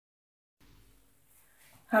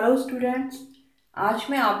Hello students, आज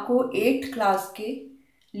मैं आपको 8th क्लास के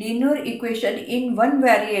linear equation in one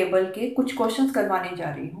variable के कुछ क्वेश्चंस करवाने जा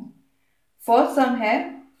रही हूँ। फर्स्ट सम है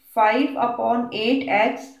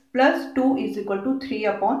 5/8x plus 2 is equal to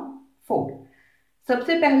 3/4।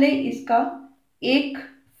 सबसे पहले इसका एक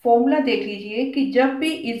फॉर्मूला देख लीजिए कि जब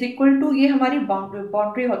भी इज इक्वल टू, ये हमारी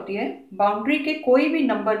बाउंड्री होती है। बाउंड्री के कोई भी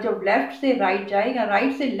नंबर जब लेफ्ट से राइट जाए या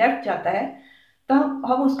राइट से लेफ्ट जाता है तो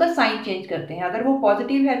हम उसका साइन चेंज करते हैं। अगर वो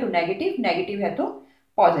पॉजिटिव है तो नेगेटिव, नेगेटिव है तो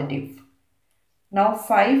positive. Now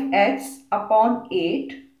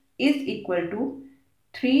 5x/8 is equal to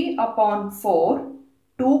 3/4।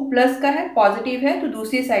 2 plus का है, पॉजिटिव है, तो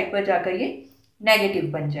दूसरी साइड पर जाकर ये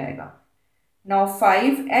नेगेटिव बन जाएगा। Now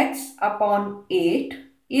 5x/8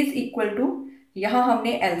 is equal to, यहाँ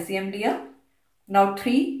हमने एलसीएम लिया। नाउ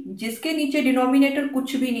 3 जिसके नीचे डिनोमिनेटर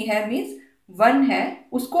कुछ भी नहीं है, मीन्स 1 है,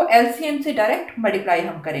 उसको एलसीएम से डायरेक्ट मल्टीप्लाई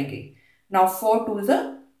हम करेंगे। नाउ 4 2 ज़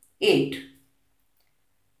 8।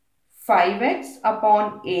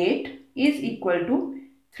 5x/8 is equal to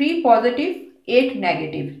 3 positive 8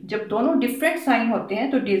 negative. जब दोनों डिफरेंट साइन होते हैं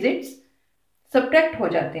तो डिजिट्स सब्ट्रैक्ट हो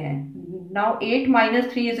जाते हैं। नाउ 8 -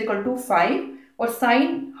 3 इज इक्वल टू 5, और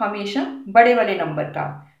साइन हमेशा बड़े वाले नंबर का।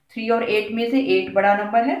 3 और 8 में से 8 बड़ा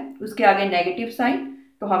नंबर है, उसके आगे नेगेटिव साइन,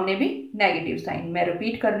 तो हमने भी नेगेटिव साइन। मैं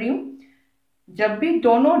रिपीट कर रही हूँ, जब भी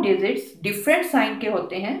दोनों डिजिट्स डिफरेंट साइन के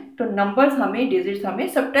होते हैं तो नंबर्स हमें, डिजिट्स हमें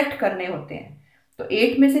सब्ट्रैक्ट करने होते हैं। तो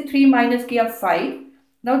 8 में से 3 माइनस किया 5।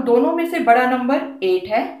 नाउ दोनों में से बड़ा नंबर 8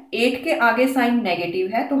 है, 8 के आगे साइन नेगेटिव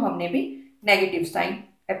है, तो हमने भी नेगेटिव साइन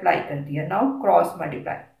अप्लाई कर दिया। Now cross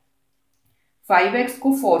multiply. 5x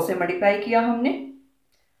को 4 से मल्टीप्लाई किया हमने,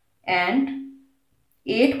 एंड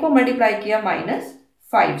 8 को मल्टीप्लाई किया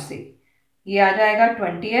 -5 से। ये आ जाएगा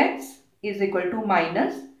 20x is equal to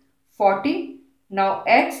 -40। Now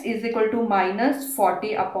x is equal to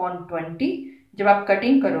 -40/20। जब आप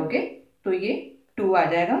कटिंग करोगे तो ये 2 आ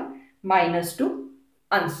जाएगा, -2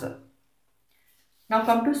 answer. Now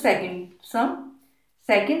come to second sum.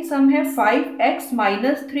 Second sum है 5x -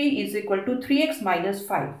 3 is equal to 3x -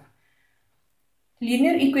 5।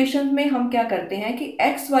 Linear equation में हम क्या करते हैं कि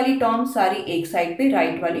x वाली टर्म सारी एक साइड पे,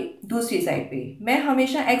 राइट वाली दूसरी साइड पे। मैं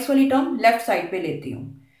हमेशा x वाली टर्म लेफ्ट साइड पे लेती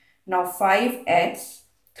हूँ। Now 5x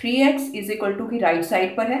 3x is equal to की राइट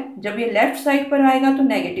साइड पर है, जब ये लेफ्ट साइड पर आएगा तो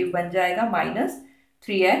नेगेटिव बन जाएगा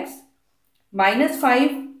 -3x।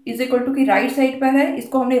 -5 इज इक्वल टू की राइट साइड पर है,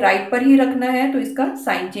 इसको हमने राइट पर ही रखना है तो इसका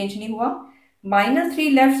साइन चेंज नहीं हुआ। -3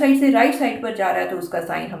 लेफ्ट साइड से राइट साइड पर जा रहा है तो उसका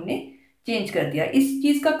साइन हमने चेंज कर दिया। इस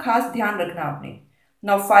चीज का खास ध्यान रखना आपने।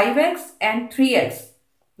 नाउ 5x एंड 3x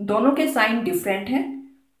दोनों के साइन डिफरेंट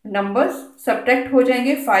हैं, नंबर्स सब्ट्रैक्ट हो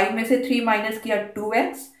जाएंगे। 5 में से 3 माइनस किया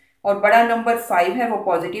 2x, और बड़ा नंबर 5 है, वो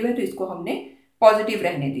पॉजिटिव है, तो इसको हमने पॉजिटिव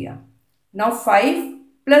रहने दिया। नाउ 5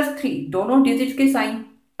 + 3 दोनों डिजिट के साइन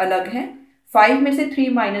अलग हैं। 5 में से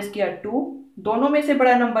 3 माइनस किया 2, दोनों में से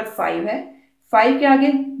बड़ा नंबर 5 है, 5 के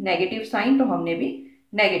आगे नेगेटिव साइन, तो हमने भी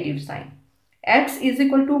negative sign. x is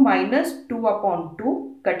equal to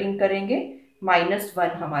 -2/2, cutting करेंगे,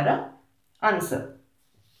 -1 हमारा answer.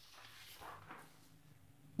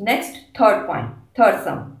 Next third point, third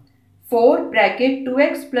some. 4 bracket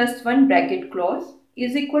 2x + 1 bracket close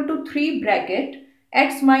is equal to 3 bracket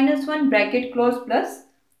x - 1 bracket close +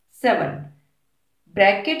 7।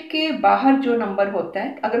 Bracket के बाहर जो नंबर होता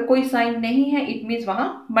है, अगर कोई साइन नहीं है, इट मीन्स वहां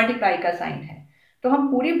मल्टीप्लाई का साइन है, तो हम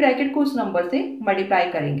पूरी ब्रैकेट को उस नंबर से मल्टीप्लाई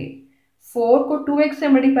करेंगे। 4 को 2x से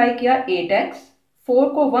मल्टीप्लाई किया 8x, 4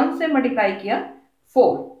 को 1 से मल्टीप्लाई किया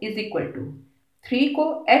 4 इज इक्वल टू 3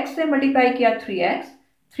 को x से मल्टीप्लाई किया 3x,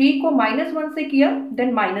 3 को -1 से किया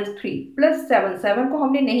देन -3 + 7। 7 को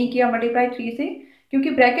हमने नहीं किया मल्टीप्लाई 3 से क्योंकि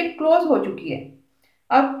ब्रैकेट क्लोज हो चुकी है।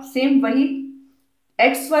 अब सेम वही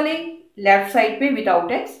x वाले लेफ्ट साइड पे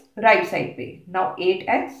विदाउट x, राइट साइड पे। Now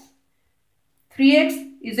 8x 3x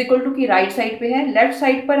is equal to की राइट साइड पे है, लेफ्ट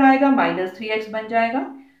साइड पर आएगा -3x बन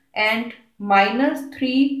जाएगा, एंड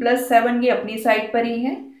 -3 + 7 ये अपनी साइड पर ही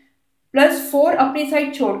है, +4 अपनी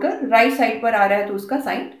साइड छोड़कर राइट साइड पर आ रहा है तो उसका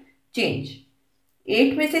साइन चेंज।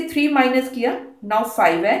 8 में से 3 माइनस किया, now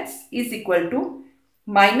 5x is equal to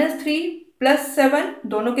 -3 + 7,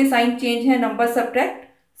 दोनों के साइन चेंज है, number subtract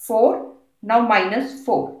 4, now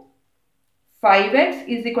 -4। 5x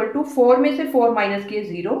is equal to 4 में से 4 माइनस किए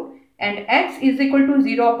 0, and x is equal to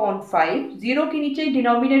 0/5। 0 के नीचे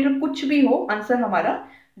डिनोमिनेटर कुछ भी हो, आंसर हमारा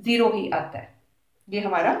 0 ही आता है। ये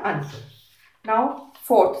हमारा आंसर। नाउ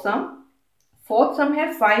फोर्थ सम। फोर्थ सम है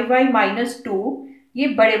 5y - 2, ये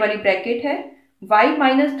बड़े वाली ब्रैकेट है, y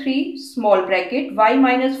 - 3 small bracket, y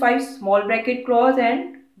 - 5 small bracket close,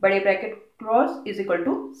 and बड़े bracket close is equal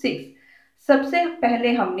to 6। सबसे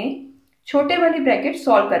पहले हमने छोटे वाली ब्रैकेट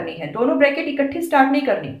सॉल्व करनी है, दोनों ब्रैकेट इकट्ठी स्टार्ट नहीं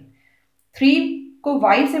करनी। 3 को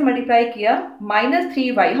y से मल्टीप्लाई किया,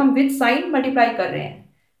 -3y, हम विद साइन मल्टीप्लाई कर रहे हैं।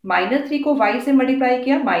 -3 को y से मल्टीप्लाई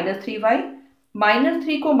किया, -3y,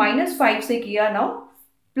 -3 को -5 से किया, now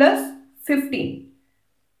 +15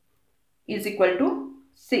 is equal to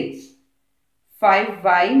 6।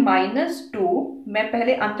 5y -2, मैं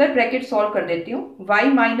पहले अंतर ब्रैकेट सॉल्व कर देती हूँ। y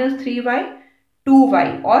 -3y 2y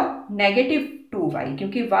और -2y,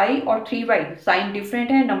 क्योंकि y और 3y साइन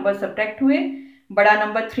डिफरेंट है, नंबर सब्ट्रैक्ट हुए। बड़ा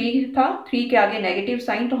नंबर 3 था, 3 के आगे नेगेटिव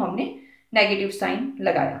साइन, तो हमने नेगेटिव साइन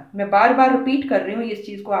लगाया। मैं बार बार रिपीट कर रही हूँ इस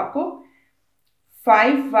चीज को आपको।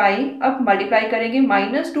 5y अब मल्टीप्लाई करेंगे,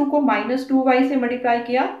 -2 को -2y से मल्टीप्लाई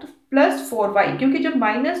किया तो +4y, क्योंकि जब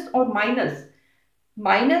माइनस और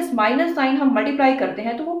माइनस साइन हम मल्टीप्लाई करते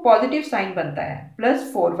हैं तो वो पॉजिटिव साइन बनता है।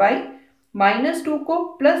 +4y, -2 को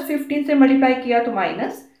 +15 से मल्टीप्लाई किया तो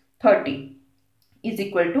 -30 is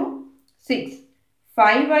equal to 6।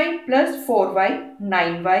 5y + 4y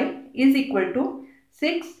 9y is equal to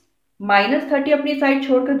 6। -30 अपनी साइड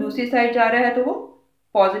छोड़कर दूसरी साइड जा रहा है तो वो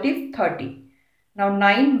 +30। Now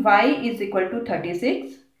 9y is equal to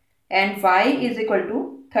 36 and y is equal to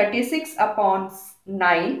 36 upon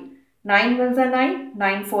 9। 9 1 ज़ा 9,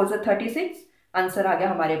 9 4 ज़ा 36। आंसर आ गया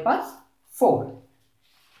हमारे पास 4।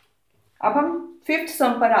 अब हम फिफ्थ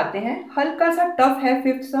सम पर आते हैं। हल्का सा टफ है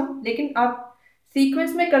फिफ्थ सम, लेकिन आप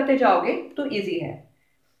सीक्वेंस में करते जाओगे तो इजी है।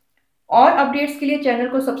 और अपडेट्स के लिए चैनल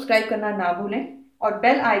को सब्सक्राइब करना ना भूलें और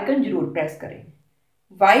बेल आइकन जरूर प्रेस करें।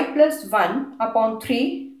 y + 1 upon 3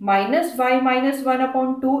 -y - 1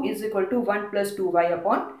 upon 2 is equal to 1 + 2y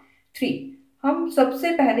upon 3। हम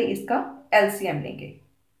सबसे पहले इसका एलसीएम लेंगे।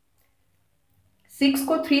 6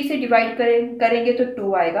 को 3 से डिवाइड करेंगे तो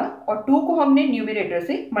 2 आएगा, और 2 को हमने न्यूमरेटर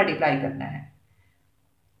से मल्टीप्लाई करना है।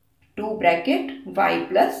 2 ब्रैकेट y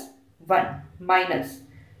 + 1 माइनस,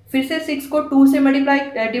 फिर से 6 को 2 से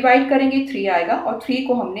डिवाइड करेंगे, 3 आएगा, और 3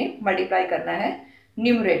 को हमने मल्टीप्लाई करना है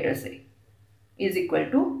न्यूमरेटर से, is equal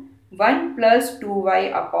to 1 + 2y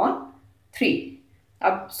upon 3।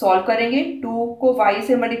 अब सॉल्व करेंगे। 2 को y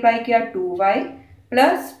से मल्टीप्लाई किया 2y,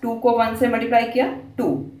 प्लस 2 को 1 से मल्टीप्लाई किया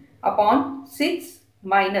 2 अपॉन 6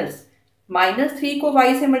 माइनस -3 को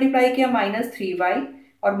y से मल्टीप्लाई किया -3y,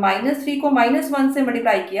 और -3 को -1 से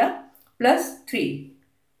मल्टीप्लाई किया +3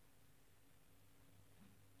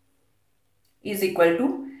 is equal to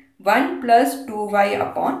 1 + 2y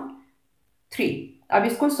upon 3। अब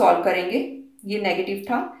इसको सॉल्व करेंगे, ये नेगेटिव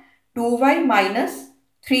था। 2y -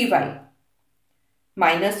 3y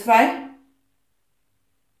 -y,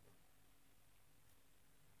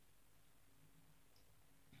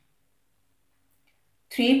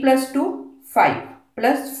 3 + 2 5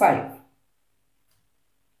 + 5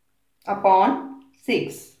 upon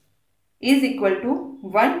 6 is equal to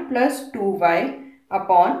 1 + 2y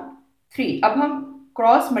upon 3। अब हम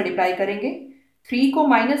क्रॉस मल्टीप्लाई करेंगे। 3 को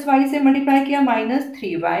 -y से मल्टीप्लाई किया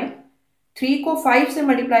 -3y, 3 को 5 से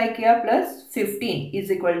मल्टीप्लाई किया +15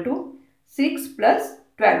 इज इक्वल टू 6 +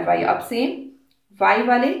 12y। अब सेम y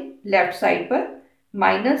वाले लेफ्ट साइड पर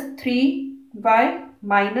 -3y -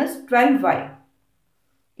 12y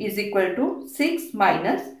is equal to 6 -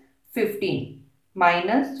 15,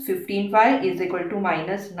 -15y is equal to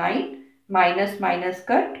 -9, minus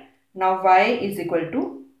cut. Now y is equal to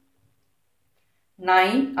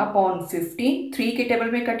 9 upon 15। 3 के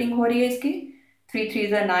टेबल में कटिंग हो रही है इसकी। 3 3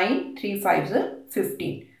 ज़ा 9, 3 5 ज़ा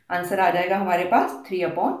 15। आंसर आ जाएगा हमारे पास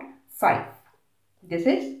 3/5। This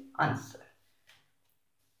is answer.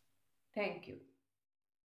 Thank you.